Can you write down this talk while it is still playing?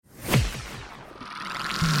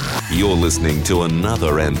You're listening to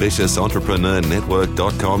another Ambitious Entrepreneur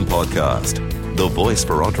Network.com podcast, the voice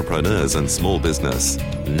for entrepreneurs and small business.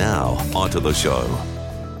 Now, onto the show.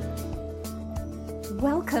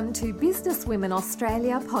 Welcome to Business Women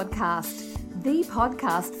Australia podcast, the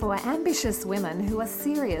podcast for ambitious women who are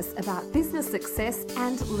serious about business success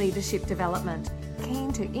and leadership development,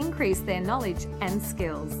 keen to increase their knowledge and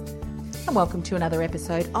skills. And welcome to another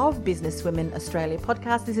episode of Business Women Australia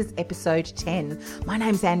podcast. This is episode 10. My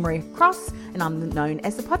name's Anne-Marie Cross and I'm known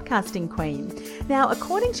as the podcasting queen. Now,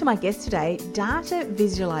 according to my guest today, data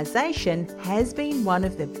visualization has been one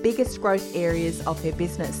of the biggest growth areas of her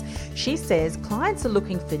business. She says clients are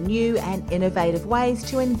looking for new and innovative ways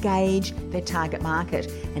to engage their target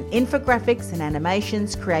market, and infographics and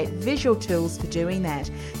animations create visual tools for doing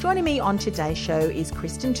that. Joining me on today's show is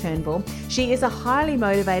Kristen Turnbull. She is a highly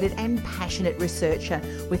motivated and passionate researcher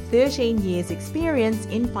with 13 years experience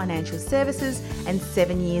in financial services and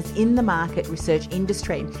 7 years in the market research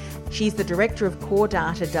industry. She's the director of Core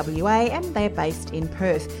Data WA and they're based in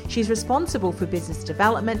Perth. She's responsible for business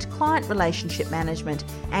development, client relationship management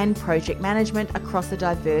and project management across a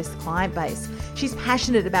diverse client base. She's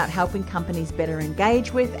passionate about helping companies better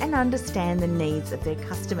engage with and understand the needs of their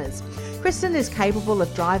customers. Kristen is capable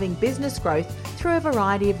of driving business growth through a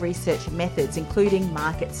variety of research methods, including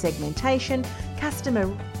market segmentation, customer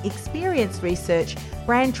experience research,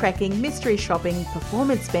 brand tracking, mystery shopping,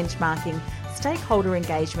 performance benchmarking, stakeholder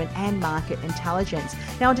engagement and market intelligence.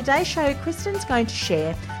 Now on today's show, Kristen's going to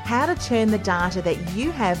share how to turn the data that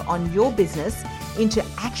you have on your business into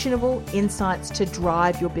actionable insights to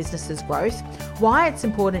drive your business's growth, why it's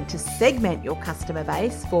important to segment your customer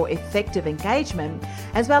base for effective engagement,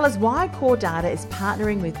 as well as why Core Data is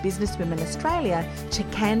partnering with Business Women Australia to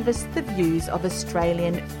canvass the views of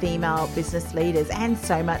Australian female business leaders and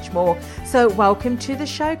so much more. So welcome to the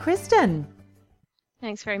show, Kristen.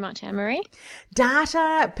 Thanks very much, Anne-Marie.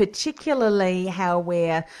 Data, particularly how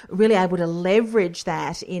we're really able to leverage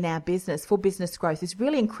that in our business for business growth, is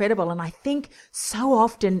really incredible and I think so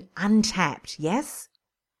often untapped, yes?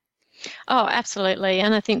 Oh, absolutely.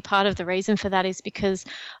 And I think part of the reason for that is because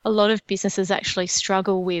a lot of businesses actually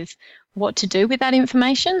struggle with what to do with that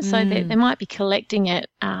information. So they might be collecting it,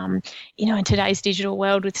 in today's digital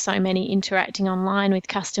world with so many interacting online with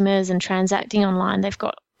customers and transacting online, they've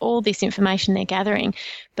got all this information they're gathering,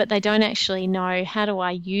 but they don't actually know, how do I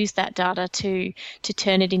use that data to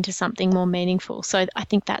turn it into something more meaningful? So I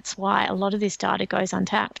think that's why a lot of this data goes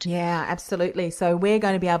untapped. Yeah, absolutely. So we're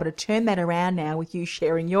going to be able to turn that around now with you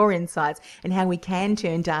sharing your insights and how we can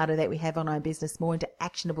turn data that we have on our business more into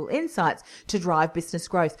actionable insights to drive business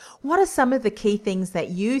growth. What are some of the key things that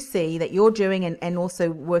you see that you're doing and also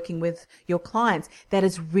working with your clients that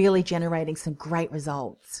is really generating some great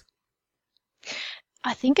results?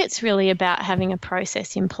 I think it's really about having a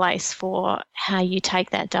process in place for how you take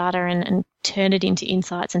that data and turn it into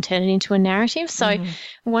insights and turn it into a narrative. So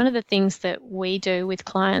one of the things that we do with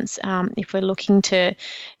clients, if we're looking to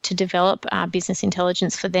develop business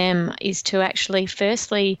intelligence for them, is to actually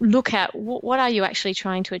firstly look at what are you actually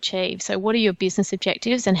trying to achieve? So what are your business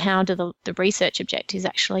objectives and how do the research objectives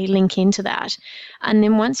actually link into that? And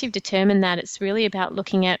then once you've determined that, it's really about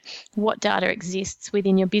looking at what data exists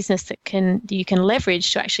within your business that you can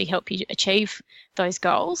leverage to actually help you achieve those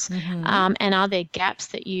goals, and are there gaps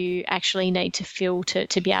that you actually need to fill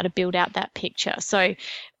to be able to build out that picture? So,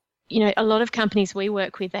 a lot of companies we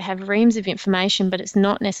work with, they have reams of information, but it's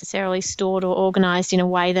not necessarily stored or organised in a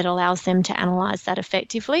way that allows them to analyse that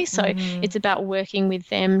effectively. So it's about working with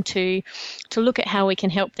them to look at how we can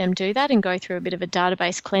help them do that and go through a bit of a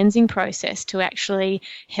database cleansing process to actually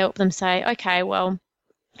help them say, okay, well,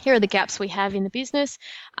 here are the gaps we have in the business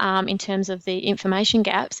in terms of the information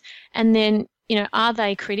gaps, and then are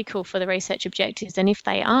they critical for the research objectives? And if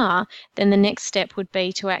they are, then the next step would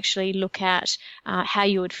be to actually look at how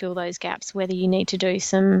you would fill those gaps, whether you need to do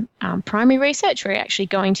some primary research where you're actually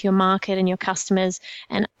going to your market and your customers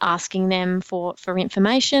and asking them for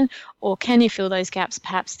information, or can you fill those gaps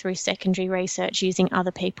perhaps through secondary research using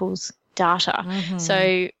other people's data?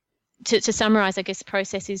 So to summarise, I guess the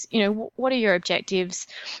process is, what are your objectives?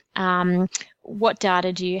 What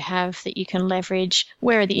data do you have that you can leverage?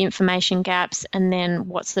 Where are the information gaps? And then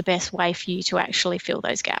what's the best way for you to actually fill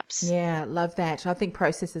those gaps? Yeah, love that. I think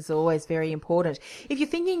process is always very important. If you're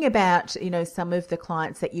thinking about, some of the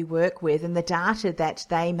clients that you work with and the data that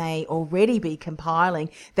they may already be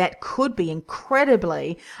compiling that could be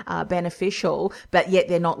incredibly beneficial, but yet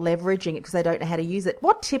they're not leveraging it because they don't know how to use it.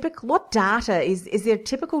 What data is there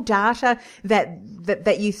typical data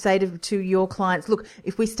that you say to your clients, look,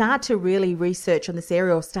 if we start to really research on this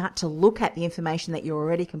area or start to look at the information that you're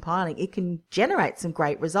already compiling, it can generate some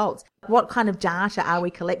great results. What kind of data are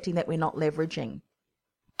we collecting that we're not leveraging?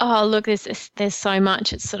 Oh, look, there's so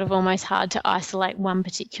much. It's sort of almost hard to isolate one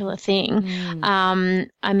particular thing.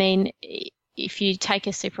 I mean, if you take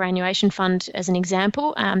a superannuation fund as an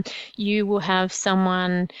example, you will have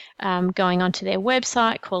someone going onto their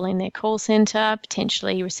website, calling their call centre,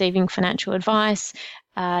 potentially receiving financial advice,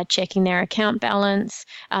 checking their account balance.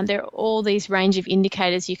 There are all these range of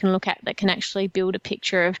indicators you can look at that can actually build a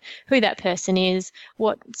picture of who that person is,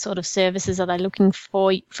 what sort of services are they looking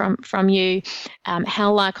for from you,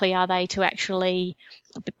 how likely are they to actually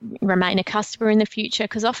remain a customer in the future.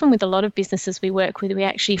 Because often with a lot of businesses we work with, we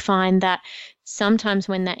actually find that sometimes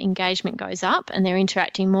when that engagement goes up and they're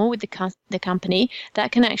interacting more with the company,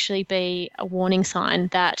 that can actually be a warning sign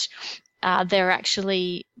that they're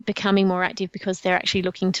actually becoming more active because they're actually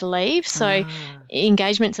looking to leave. So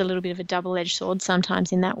engagement's a little bit of a double-edged sword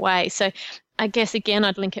sometimes in that way. So I guess, again,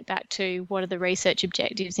 I'd link it back to what are the research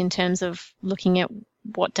objectives in terms of looking at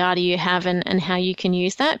what data you have and how you can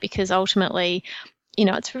use that, because ultimately, you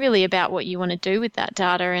know, it's really about what you want to do with that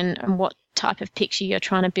data and what type of picture you're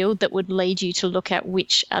trying to build that would lead you to look at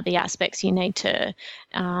which are the aspects you need to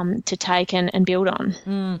take and build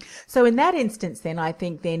on. So in that instance then, I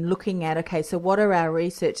think then looking at, okay, so what are our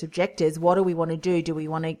research objectives? What do we want to do? Do we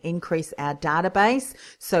want to increase our database,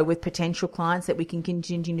 so with potential clients that we can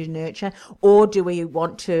continue to nurture, or do we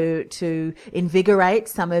want to invigorate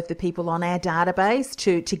some of the people on our database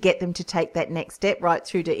to get them to take that next step right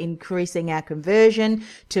through to increasing our conversion,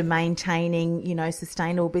 to maintaining, you know,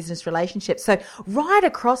 sustainable business relationships? So right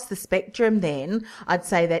across the spectrum then, I'd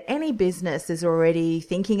say that any business is already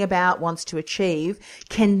thinking about, wants to achieve,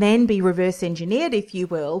 can then be reverse engineered, if you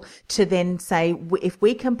will, to then say, if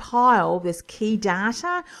we compile this key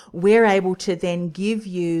data, we're able to then give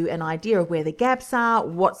you an idea of where the gaps are,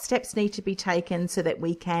 what steps need to be taken so that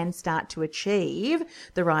we can start to achieve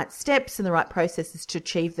the right steps and the right processes to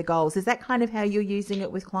achieve the goals. Is that kind of how you're using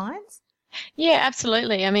it with clients? Yeah,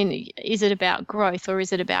 absolutely. I mean, is it about growth or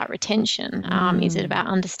is it about retention? Is it about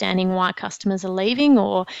understanding why customers are leaving,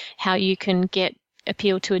 or how you can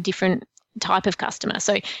appeal to a different type of customer?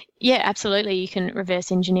 So yeah, absolutely, you can reverse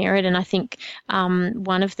engineer it. And I think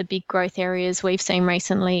one of the big growth areas we've seen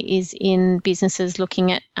recently is in businesses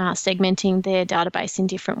looking at segmenting their database in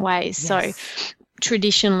different ways. Yes. So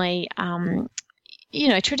traditionally,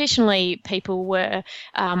 people were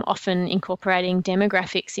often incorporating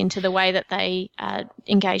demographics into the way that they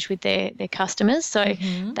engage with their customers. So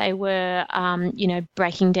they were,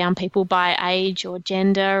 breaking down people by age or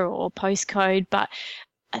gender or postcode. But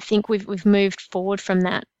I think we've moved forward from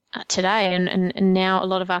that today, and now a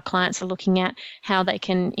lot of our clients are looking at how they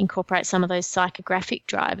can incorporate some of those psychographic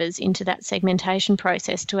drivers into that segmentation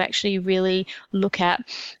process to actually really look at,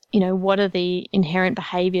 you know, what are the inherent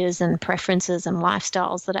behaviours and preferences and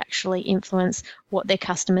lifestyles that actually influence what their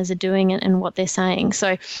customers are doing and what they're saying.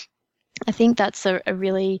 So I think that's a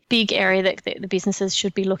really big area that the businesses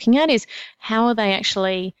should be looking at, is how are they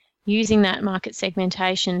actually using that market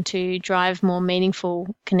segmentation to drive more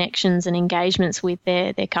meaningful connections and engagements with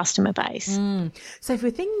their customer base. So if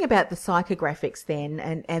we're thinking about the psychographics then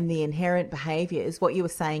and the inherent behaviours, what you were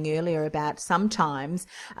saying earlier about sometimes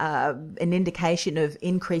an indication of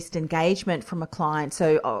increased engagement from a client,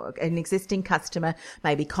 so an existing customer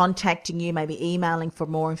maybe contacting you, maybe emailing for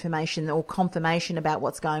more information or confirmation about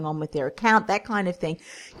what's going on with their account, that kind of thing,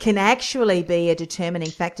 can actually be a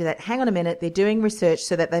determining factor that, hang on a minute, they're doing research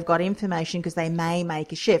so that they've got information because they may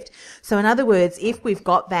make a shift. So in other words, if we've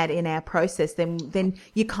got that in our process, then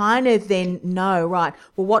you kind of then know, right,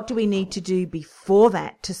 well, what do we need to do before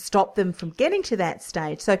that to stop them from getting to that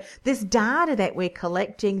stage? So this data that we're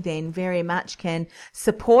collecting then very much can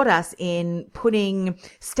support us in putting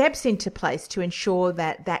steps into place to ensure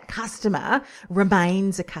that that customer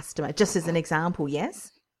remains a customer, just as an example,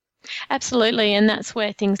 yes? Absolutely, and that's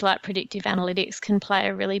where things like predictive analytics can play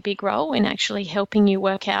a really big role in actually helping you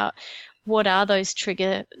work out what are those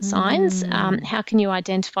trigger signs, how can you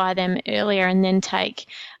identify them earlier and then take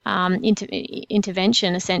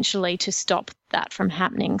intervention essentially to stop that from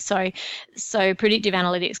happening. So predictive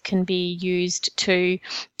analytics can be used to,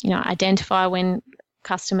 identify when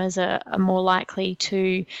customers are more likely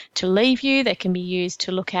to leave you. They can be used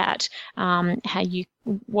to look at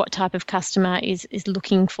what type of customer is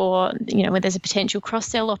looking for, where there's a potential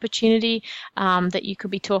cross-sell opportunity, that you could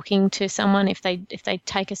be talking to someone if they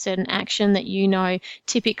take a certain action that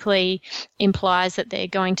typically implies that they're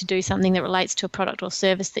going to do something that relates to a product or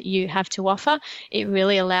service that you have to offer. It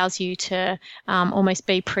really allows you to almost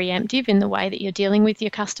be preemptive in the way that you're dealing with your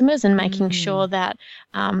customers and making sure that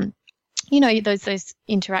those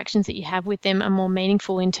interactions that you have with them are more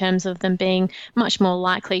meaningful in terms of them being much more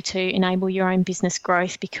likely to enable your own business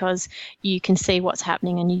growth, because you can see what's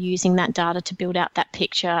happening and you're using that data to build out that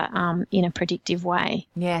picture in a predictive way.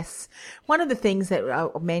 Yes. One of the things that I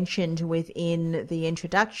mentioned within the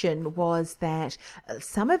introduction was that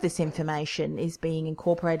some of this information is being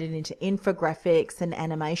incorporated into infographics and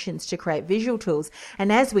animations to create visual tools.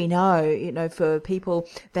 And as we know, for people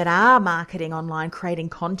that are marketing online, creating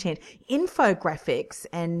content, infographics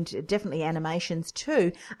and definitely animations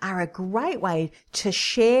too are a great way to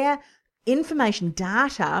share information,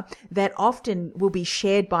 data that often will be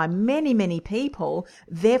shared by many, many people,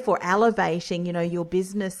 therefore elevating, your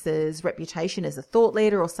business's reputation as a thought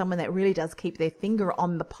leader or someone that really does keep their finger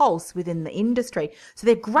on the pulse within the industry. So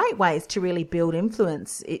they're great ways to really build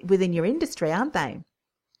influence within your industry, aren't they?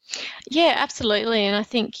 Yeah, absolutely. And I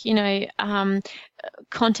think,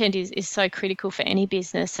 content is so critical for any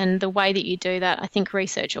business, and the way that you do that, I think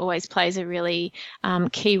research always plays a really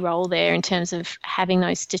key role there in terms of having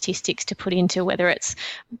those statistics to put into, whether it's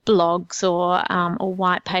blogs or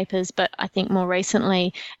white papers. But I think more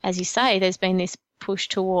recently, as you say, there's been this push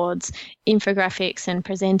towards infographics and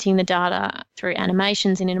presenting the data through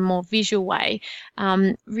animations and in a more visual way,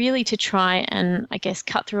 really to try and, I guess,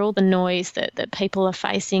 cut through all the noise that people are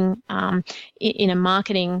facing in a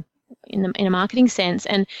marketing sense,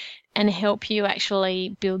 and help you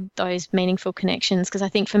actually build those meaningful connections. Because I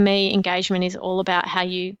think for me, engagement is all about how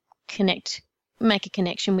you make a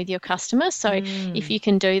connection with your customer. So if you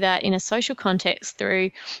can do that in a social context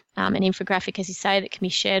through an infographic, as you say, that can be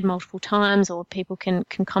shared multiple times, or people can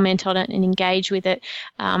comment on it and engage with it,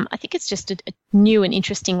 I think it's just a new and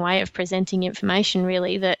interesting way of presenting information,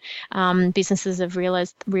 really, that businesses have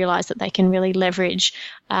realised that they can really leverage,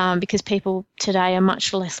 because people today are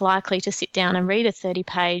much less likely to sit down and read a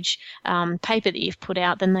 30-page paper that you've put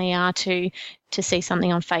out than they are to see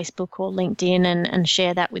something on Facebook or LinkedIn and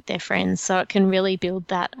share that with their friends. So it can really build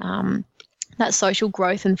that social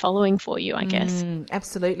growth and following for you, I guess.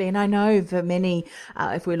 Absolutely. And I know for many,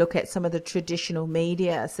 if we look at some of the traditional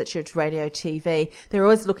media, such as radio, TV, they're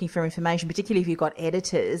always looking for information, particularly if you've got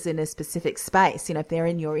editors in a specific space. If they're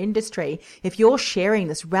in your industry, if you're sharing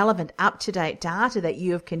this relevant, up-to-date data that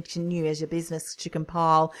you have continued as a business to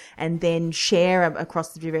compile and then share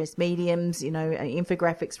across the various mediums,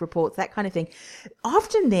 infographics, reports, that kind of thing,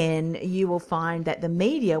 often then you will find that the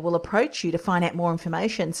media will approach you to find out more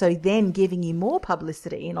information. So then giving you more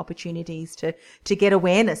publicity and opportunities to get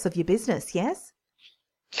awareness of your business, yes?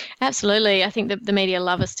 Absolutely. I think the media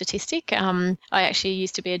love a statistic. I actually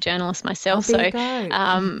used to be a journalist myself, so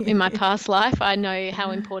in my past life, I know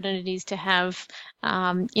how important it is to have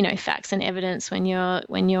facts and evidence when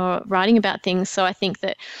you're writing about things. So I think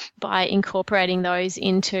that by incorporating those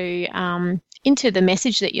into the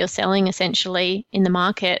message that you're selling, essentially, in the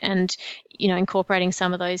market, and incorporating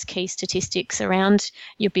some of those key statistics around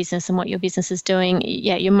your business and what your business is doing,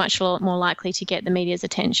 you're much more likely to get the media's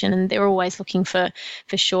attention. And they're always looking for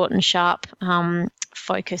short and sharp,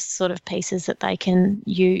 focused sort of pieces that they can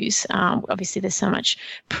use. Obviously, there's so much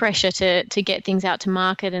pressure to get things out to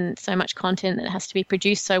market, and so much content that has to be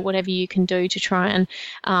produced. So whatever you can do to try and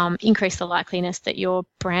increase the likeliness that your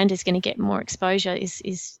brand is going to get more exposure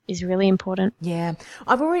is really important. Yeah,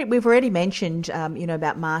 we've already mentioned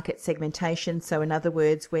about market segmentation. So in other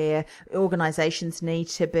words, where organisations need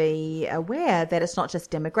to be aware that it's not just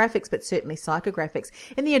demographics, but certainly psychographics.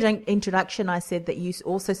 In the introduction, I said that you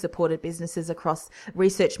also supported businesses across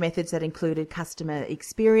research methods that included customer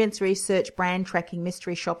experience research, brand tracking,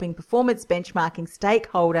 mystery shopping, performance benchmarking,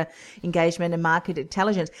 stakeholder engagement, and market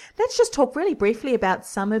intelligence. Let's just talk really briefly about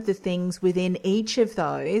some of the things within each of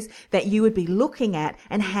those that you would be looking at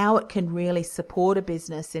and how it can really support a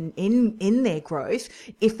business in their growth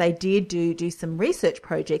if they did do some research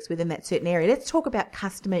projects within that certain area. Let's talk about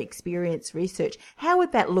customer experience research. How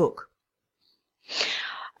would that look?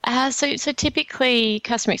 So typically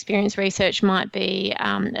customer experience research might be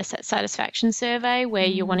a satisfaction survey where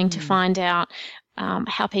you're wanting to find out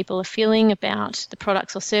how people are feeling about the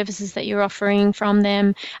products or services that you're offering from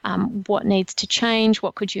them, what needs to change,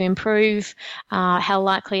 what could you improve, how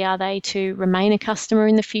likely are they to remain a customer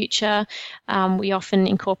in the future. We often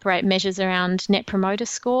incorporate measures around Net Promoter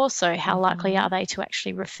Score, so how likely are they to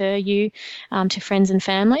actually refer you to friends and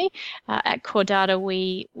family. At Core Data,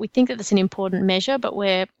 we think that that's an important measure, but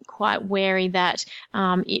we're quite wary that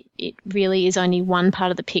it really is only one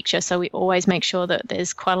part of the picture, so we always make sure that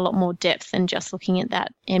there's quite a lot more depth than just looking at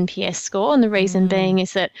that NPS score. And the reason being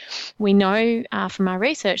is that we know from our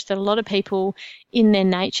research that a lot of people in their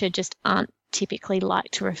nature just aren't typically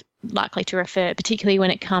likely to refer, particularly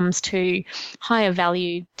when it comes to higher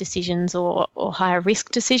value decisions or higher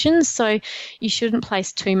risk decisions. So you shouldn't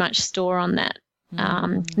place too much store on that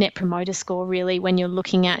net promoter score, really, when you're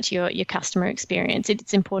looking at your customer experience.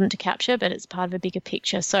 It's important to capture, but it's part of a bigger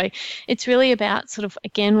picture. So it's really about sort of,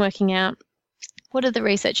 again, working out what are the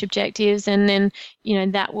research objectives, and then,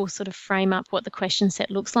 that will sort of frame up what the question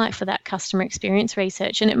set looks like for that customer experience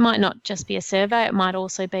research. And it might not just be a survey. It might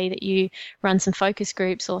also be that you run some focus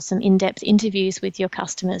groups or some in-depth interviews with your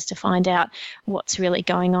customers to find out what's really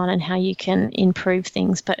going on and how you can improve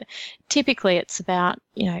things. But typically it's about,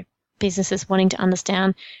 businesses wanting to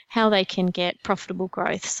understand how they can get profitable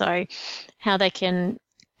growth. So how they can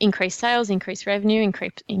increase sales, increase revenue,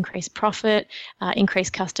 increase profit, increase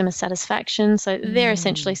customer satisfaction. So they're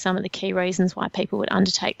essentially some of the key reasons why people would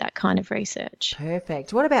undertake that kind of research.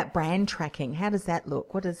 Perfect. What about brand tracking? How does that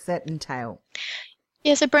look? What does that entail?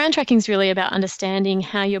 Yeah, so brand tracking is really about understanding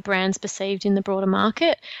how your brand's perceived in the broader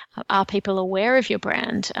market. Are people aware of your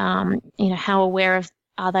brand? How aware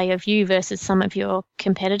are they of you versus some of your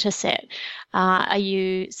competitor set? Are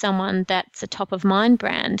you someone that's a top of mind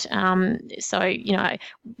brand? So,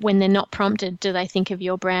 when they're not prompted, do they think of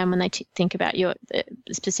your brand when they think about your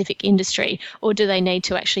specific industry, or do they need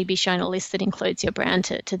to actually be shown a list that includes your brand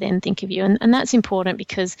to then think of you? And that's important,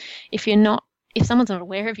 because if someone's not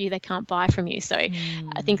aware of you, they can't buy from you. So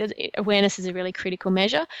I think that awareness is a really critical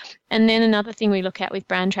measure. And then another thing we look at with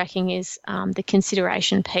brand tracking is the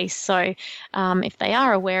consideration piece. So if they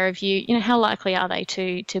are aware of you, how likely are they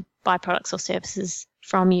to buy products or services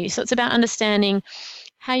from you? So it's about understanding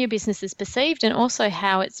how your business is perceived, and also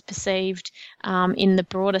how it's perceived in the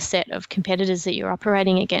broader set of competitors that you're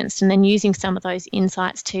operating against, and then using some of those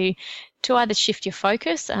insights to either shift your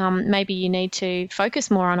focus. Maybe you need to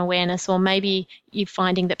focus more on awareness, or maybe you're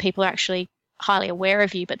finding that people are actually highly aware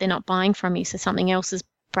of you, but they're not buying from you. So something else is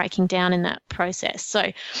breaking down in that process.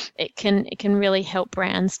 So it can really help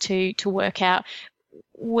brands to work out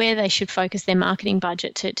where they should focus their marketing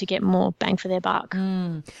budget to get more bang for their buck.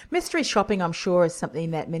 Mystery shopping, I'm sure, is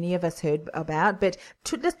something that many of us heard about, but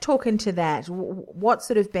let's talk into that. What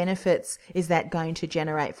sort of benefits is that going to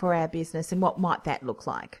generate for our business, and what might that look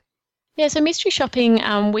like? Yeah, so mystery shopping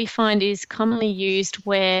we find is commonly used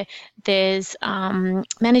where there's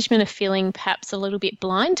management are feeling perhaps a little bit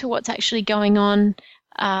blind to what's actually going on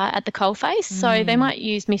at the coalface. So they might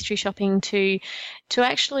use mystery shopping to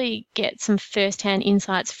actually get some first-hand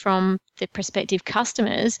insights from the prospective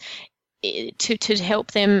customers to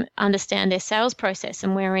help them understand their sales process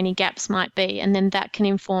and where any gaps might be, and then that can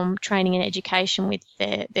inform training and education with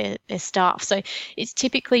their staff. So it's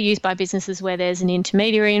typically used by businesses where there's an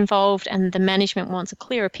intermediary involved and the management wants a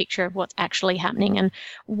clearer picture of what's actually happening and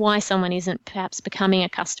why someone isn't perhaps becoming a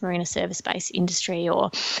customer in a service-based industry,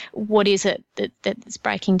 or what is it that's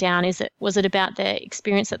breaking down. Was it about the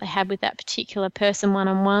experience that they had with that particular person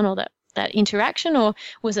one-on-one, or that interaction, or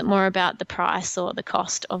was it more about the price or the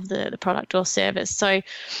cost of the product or service? So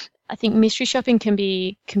I think mystery shopping can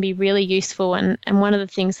be really useful, and one of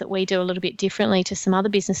the things that we do a little bit differently to some other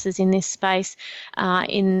businesses in this space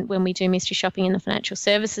when we do mystery shopping in the financial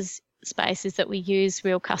services space is that we use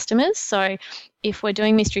real customers. So if we're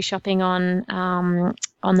doing mystery shopping on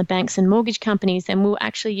the banks and mortgage companies, then we'll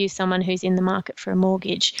actually use someone who's in the market for a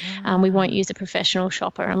mortgage. We won't use a professional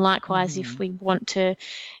shopper. And likewise, if we want to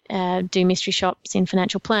do mystery shops in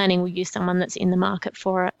financial planning, we'll use someone that's in the market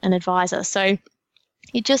for an advisor. So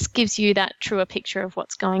it just gives you that truer picture of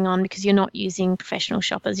what's going on, because you're not using professional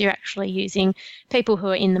shoppers. You're actually using people who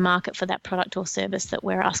are in the market for that product or service that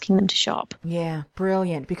we're asking them to shop. Yeah,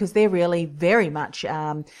 brilliant, because they're really very much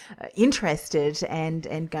interested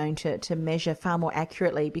and going to measure far more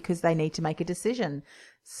accurately, because they need to make a decision.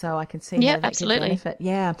 So I can see how that absolutely. can benefit.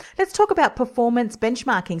 Yeah. Let's talk about performance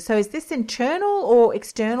benchmarking. So is this internal or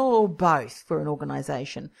external, or both for an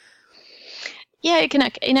organisation? Yeah, it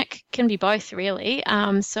can be both, really.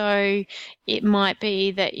 So it might be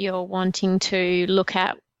that you're wanting to look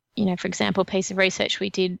at, for example, a piece of research we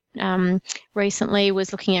did recently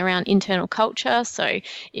was looking around internal culture. So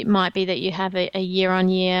it might be that you have a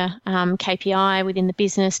year-on-year KPI within the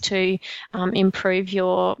business to improve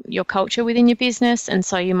your culture within your business. And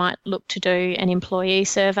so you might look to do an employee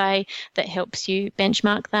survey that helps you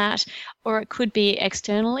benchmark that. Or it could be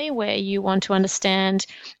externally, where you want to understand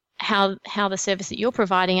how the service that you're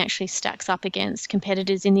providing actually stacks up against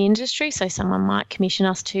competitors in the industry. So someone might commission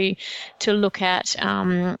us to look at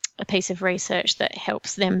a piece of research that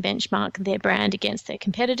helps them benchmark their brand against their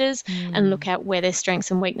competitors and look at where their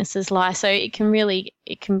strengths and weaknesses lie. So it can really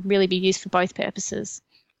be used for both purposes.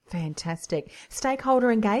 Fantastic.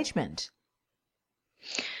 Stakeholder engagement.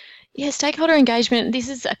 Yeah, stakeholder engagement. This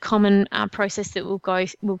is a common process that we'll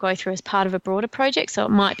go through as part of a broader project. So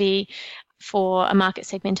it might be for a market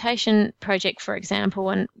segmentation project, for example.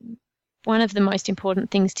 And one of the most important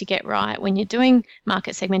things to get right when you're doing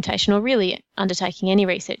market segmentation, or really undertaking any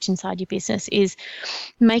research inside your business, is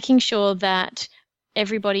making sure that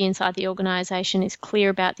everybody inside the organisation is clear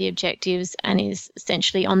about the objectives and is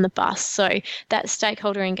essentially on the bus. So that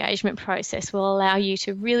stakeholder engagement process will allow you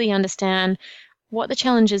to really understand what the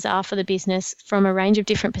challenges are for the business from a range of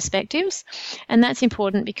different perspectives. And that's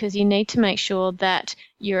important because you need to make sure that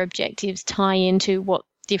your objectives tie into what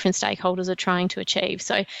different stakeholders are trying to achieve.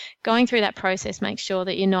 So going through that process makes sure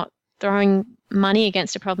that you're not throwing money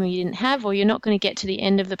against a problem you didn't have, or you're not going to get to the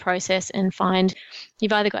end of the process and find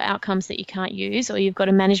you've either got outcomes that you can't use, or you've got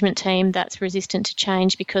a management team that's resistant to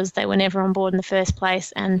change because they were never on board in the first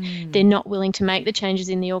place, and they're not willing to make the changes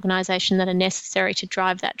in the organisation that are necessary to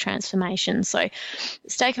drive that transformation. So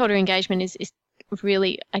stakeholder engagement is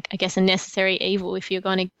really, I guess, a necessary evil if you're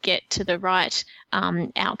going to get to the right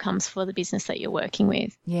outcomes for the business that you're working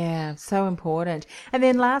with. Yeah, so important. And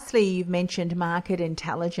then lastly, you've mentioned market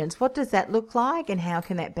intelligence. What does that look like, and how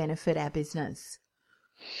can that benefit our business?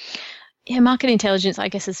 Yeah, market intelligence, I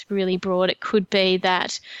guess, is really broad. It could be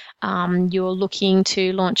that you're looking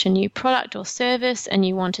to launch a new product or service and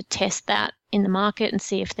you want to test that in the market and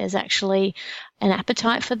see if there's actually an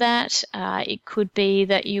appetite for that. It could be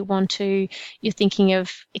that you're thinking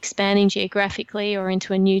of expanding geographically or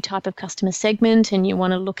into a new type of customer segment, and you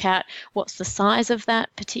want to look at what's the size of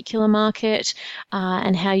that particular market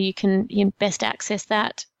and how you can best access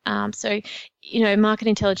that. So, market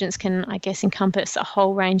intelligence can, I guess, encompass a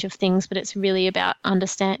whole range of things, but it's really about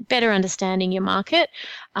better understanding your market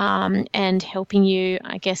and helping you,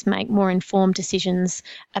 I guess, make more informed decisions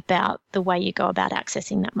about the way you go about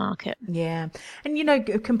accessing that market. Yeah.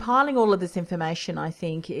 And, compiling all of this information, I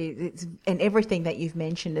think, and everything that you've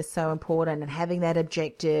mentioned is so important, and having that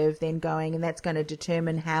objective, then going, and that's going to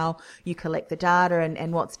determine how you collect the data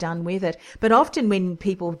and what's done with it. But often when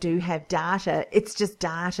people do have data, it's just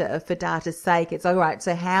data for data's sake. It's all right.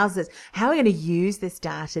 So how are we going to use this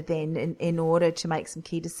data then in order to make some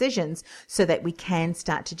key decisions so that we can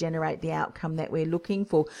start to generate the outcome that we're looking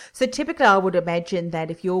for? So typically I would imagine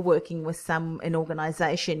that if you're working with an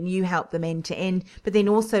organisation, you help them end to end, but then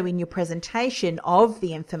also in your presentation of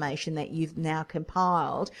the information that you've now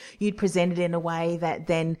compiled, you'd present it in a way that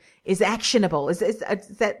then is actionable. Is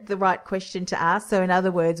that the right question to ask? So in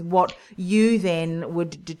other words, what you then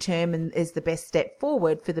would determine is the best step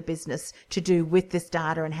forward for the business to do with this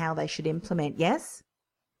data and how they should implement, yes?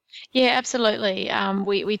 Yeah, absolutely.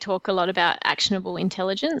 We talk a lot about actionable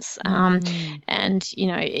intelligence, and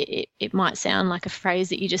it might sound like a phrase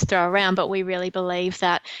that you just throw around, but we really believe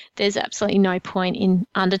that there's absolutely no point in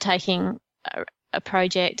undertaking a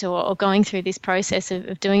project or going through this process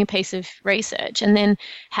of doing a piece of research and then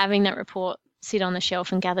having that report sit on the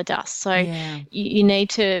shelf and gather dust. So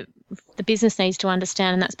the business needs to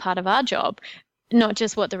understand, and that's part of our job, not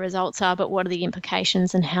just what the results are, but what are the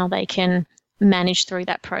implications and how they can manage through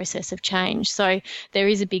that process of change. So there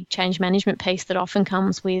is a big change management piece that often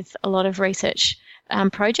comes with a lot of research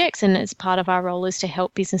projects, and as part of our role is to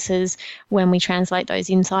help businesses, when we translate those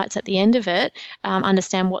insights at the end of it,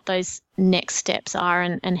 understand what those next steps are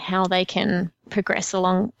and how they can progress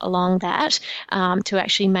along that to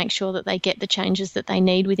actually make sure that they get the changes that they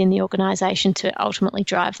need within the organisation to ultimately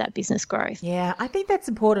drive that business growth. Yeah, I think that's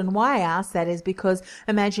important. Why I ask that is because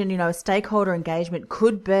imagine, a stakeholder engagement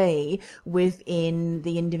could be within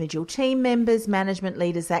the individual team members, management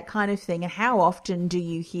leaders, that kind of thing. And how often do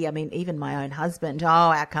you hear, even my own husband,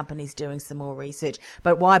 our company's doing some more research,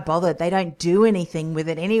 but why bother? They don't do anything with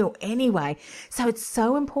it anyway. So it's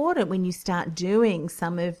so important when you start doing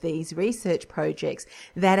some of these research projects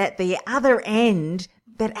that at the other end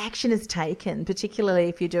that action is taken, particularly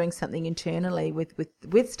if you're doing something internally with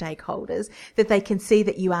stakeholders, that they can see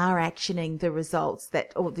that you are actioning the results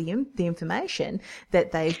or the information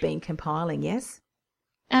that they've been compiling. Yes,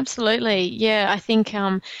 absolutely. Yeah, I think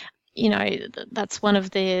that's one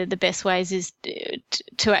of the best ways is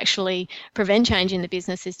to actually prevent change in the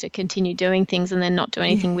business, is to continue doing things and then not do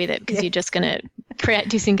anything with it, because you're just going to create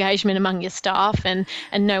disengagement among your staff, and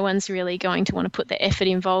no one's really going to want to put the effort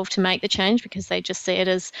involved to make the change because they just see it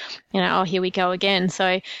as, oh, here we go again.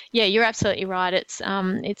 So yeah, you're absolutely right.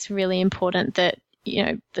 It's really important that,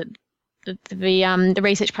 that the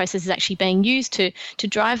research process is actually being used to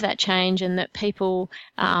drive that change, and that people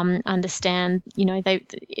understand,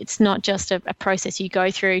 it's not just a process you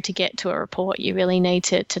go through to get to a report. You really need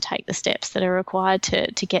to take the steps that are required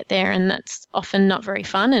to get there, and that's often not very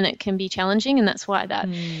fun, and it can be challenging, and that's why that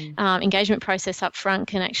engagement process up front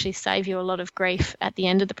can actually save you a lot of grief at the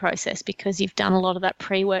end of the process, because you've done a lot of that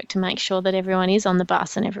pre-work to make sure that everyone is on the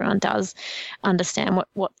bus and everyone does understand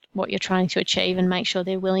what you're trying to achieve, and make sure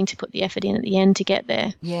they're willing to put the effort in at the end to get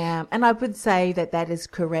there. Yeah, and I would say that is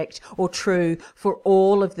correct or true for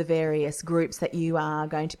all of the various groups that you are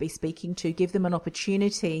going to be speaking to. Give them an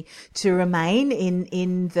opportunity to remain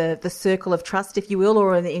in the circle of trust, if you will,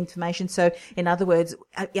 or in the information. So in other words,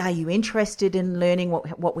 are you interested in learning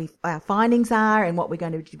what our findings are and what we're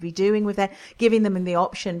going to be doing with that? Giving them the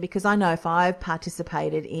option, because I know if I've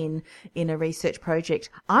participated in a research project,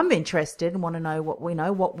 I'm interested and want to know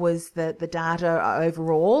what was the data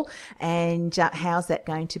overall, and how's that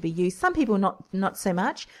going to be used. Some people not so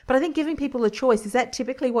much, but I think giving people a choice, is that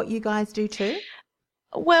typically what you guys do too?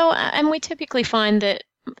 Well, and we typically find that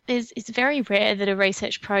it's very rare that a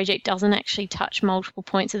research project doesn't actually touch multiple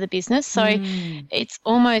points of the business. So it's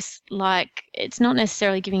almost like it's not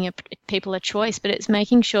necessarily giving people a choice, but it's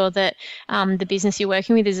making sure that the business you're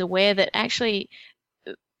working with is aware that actually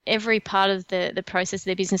every part of the process of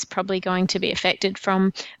their business is probably going to be affected,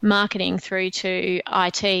 from marketing through to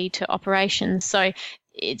IT to operations. So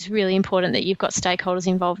it's really important that you've got stakeholders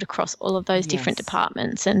involved across all of those different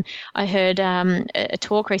departments. And I heard a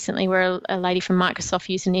talk recently where a lady from Microsoft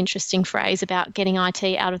used an interesting phrase about getting IT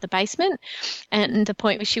out of the basement. And the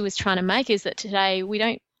point which she was trying to make is that today we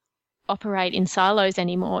don't operate in silos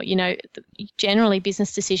anymore. Generally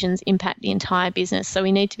business decisions impact the entire business. So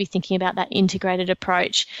we need to be thinking about that integrated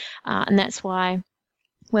approach. And that's why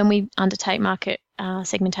when we undertake market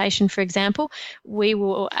segmentation, for example, we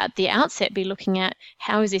will at the outset be looking at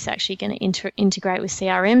how is this actually going to integrate with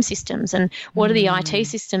CRM systems, and what are the IT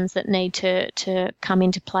systems that need to come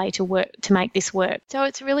into play to make this work. So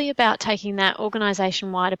it's really about taking that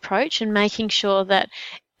organisation-wide approach and making sure that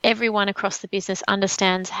everyone across the business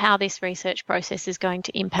understands how this research process is going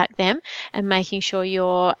to impact them, and making sure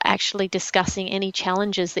you're actually discussing any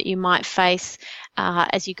challenges that you might face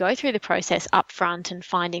as you go through the process up front, and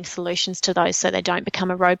finding solutions to those so they don't become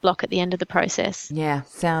a roadblock at the end of the process. Yeah,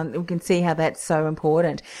 we can see how that's so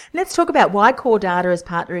important. Let's talk about why Core Data is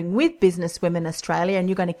partnering with Business Women Australia, and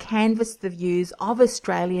you're going to canvass the views of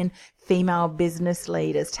Australian female business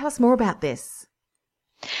leaders. Tell us more about this.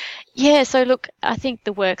 Yeah, so look, I think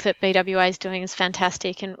the work that BWA is doing is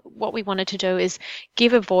fantastic, and what we wanted to do is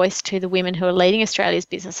give a voice to the women who are leading Australia's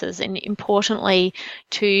businesses, and importantly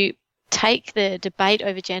to take the debate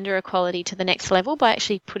over gender equality to the next level by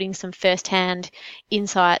actually putting some first-hand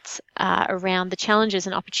insights around the challenges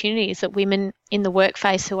and opportunities that women in the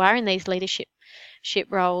workplace who are in these leadership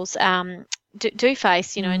roles do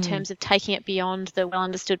face, in terms of taking it beyond the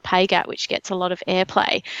well-understood pay gap, which gets a lot of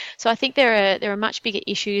airplay. So I think there are much bigger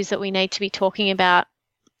issues that we need to be talking about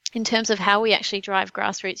in terms of how we actually drive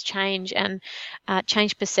grassroots change and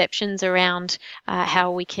change perceptions around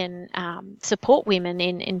how we can support women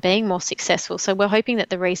in being more successful. So we're hoping that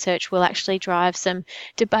the research will actually drive some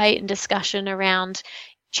debate and discussion around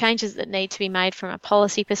changes that need to be made from a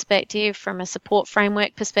policy perspective, from a support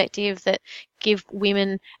framework perspective, that give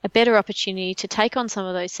women a better opportunity to take on some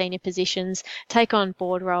of those senior positions, take on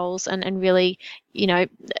board roles, and really,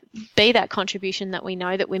 be that contribution that we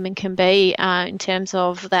know that women can be in terms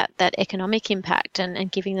of that economic impact, and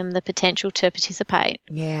giving them the potential to participate.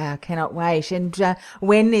 Yeah, I cannot wait. And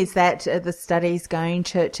when is that the study's going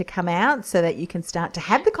to come out so that you can start to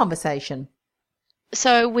have the conversation?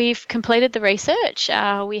 So we've completed the research.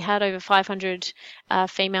 We had over 500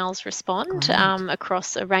 females respond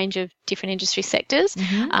across a range of different industry sectors,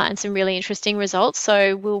 and some really interesting results.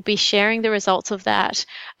 So we'll be sharing the results of that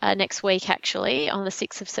next week, actually, on the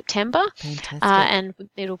 6th of September. Fantastic. And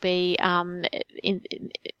it'll be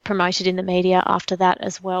promoted in the media after that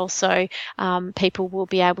as well. So people will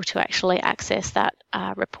be able to actually access that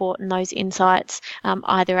report and those insights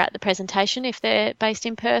either at the presentation if they're based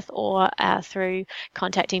in Perth, or through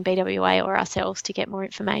contacting BWA or ourselves to get more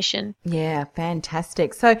information. Yeah,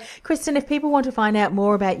 fantastic. So, Kristen, if people want to find out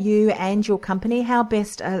more about you and your company, how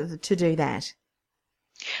best to do that?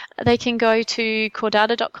 They can go to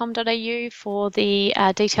coredata.com.au for the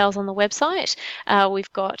details on the website.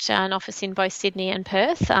 We've got an office in both Sydney and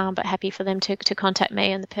Perth, but happy for them to contact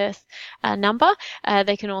me on the Perth number.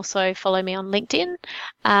 They can also follow me on LinkedIn.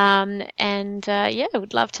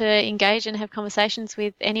 Would love to engage and have conversations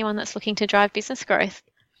with anyone that's looking to drive business growth.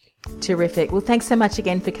 Terrific. Well, thanks so much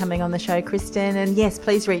again for coming on the show, Kristen. And yes,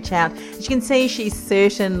 please reach out. As you can see, she's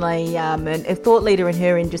certainly a thought leader in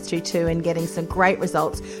her industry too, and getting some great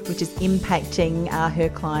results, which is impacting her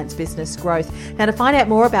clients' business growth. Now, to find out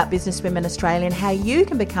more about Business Women Australia and how you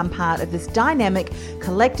can become part of this dynamic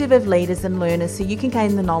collective of leaders and learners so you can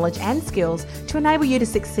gain the knowledge and skills to enable you to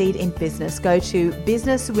succeed in business, go to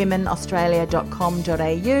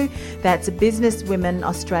businesswomenaustralia.com.au. That's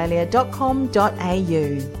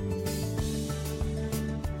businesswomenaustralia.com.au.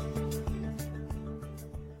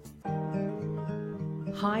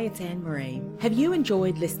 Hi, it's Anne-Marie. Have you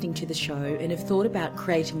enjoyed listening to the show and have thought about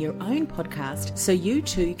creating your own podcast so you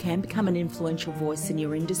too can become an influential voice in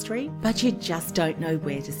your industry, but you just don't know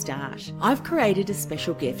where to start? I've created a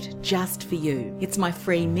special gift just for you. It's my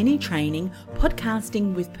free mini training,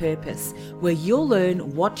 Podcasting with Purpose, where you'll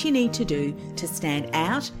learn what you need to do to stand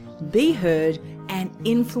out, be heard, and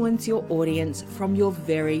influence your audience from your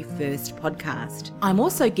very first podcast. I'm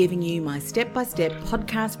also giving you my step-by-step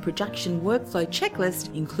podcast production workflow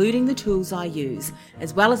checklist, including the tools I use,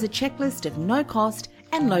 as well as a checklist of no-cost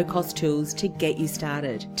and low-cost tools to get you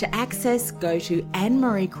started. To access, go to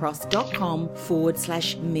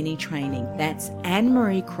annemariecross.com/mini training. That's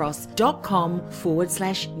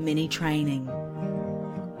annemariecross.com/mini training.